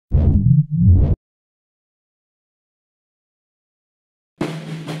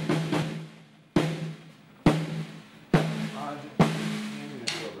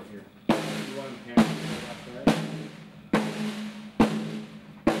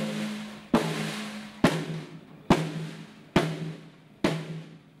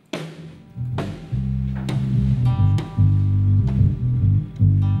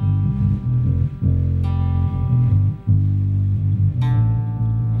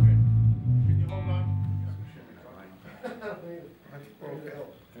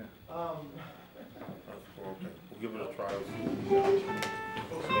We'll give it a try.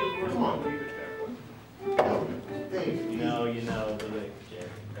 You know the lick, Jerry.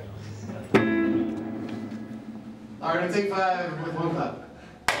 All right, I'm gonna take 5 with 1 clap.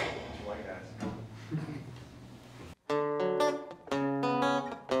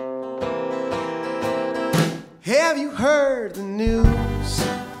 Have you heard the news?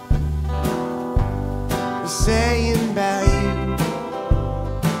 They're saying about you.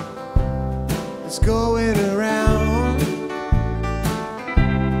 It's going around,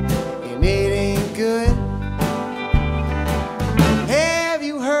 and it ain't good. Have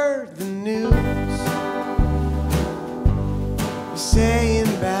you heard the news? They're saying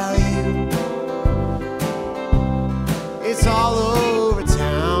about you. It's all over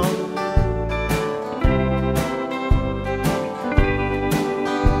town.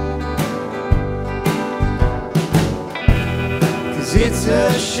 'Cause it's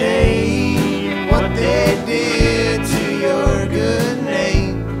a shame what they did to your good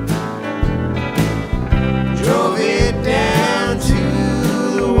name. Drove it down to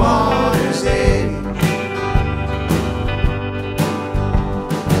the water's edge.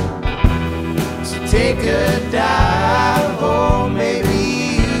 So take a dive, or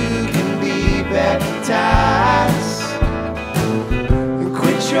maybe you can be baptized, and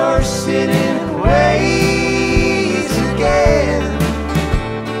quit your sinning ways again.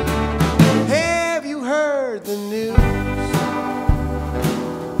 Have you heard the news?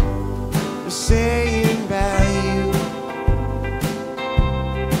 They're saying about you.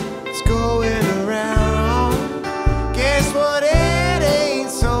 It's going around. Guess what? It ain't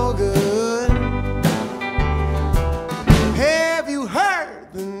so good. Have you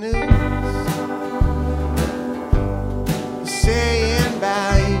heard the news? They're saying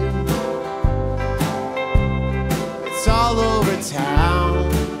about you. It's all over town.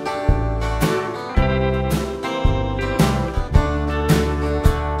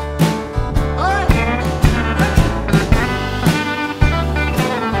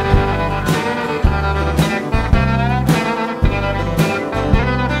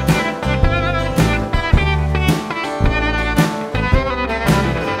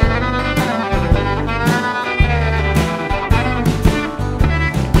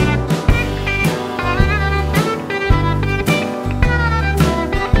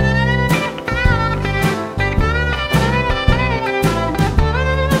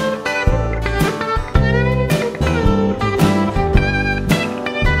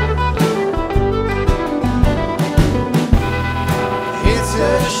 It's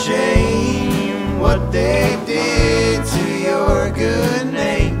a shame what they did to your good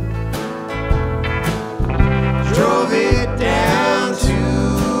name. Drove it down to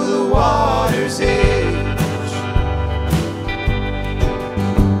the water's edge.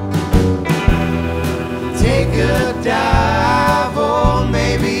 Take a dive, or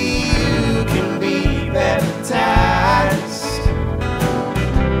maybe you can be baptized.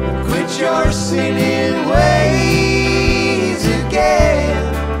 Quit your sinning ways again.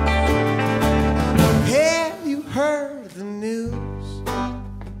 Have you heard the news?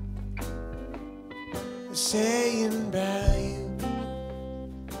 They're saying about you.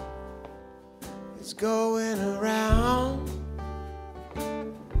 It's going around.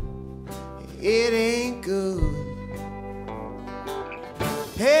 It ain't good.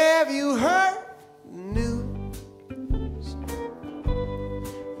 Have you heard the news?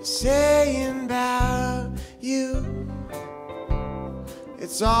 They're saying about you.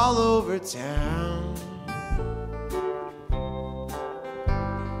 It's all over town.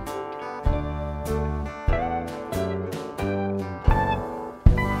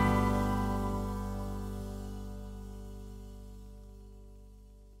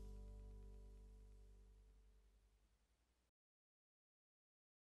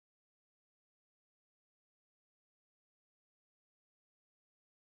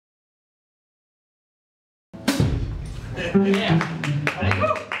 Yeah.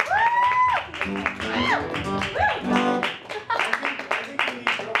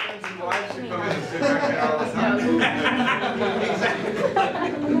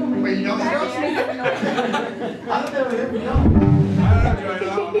 Wait, you know these girls? I thought they were here, you know. I don't know,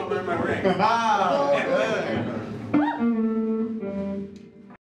 Joey. I'm wearing my ring. Wow.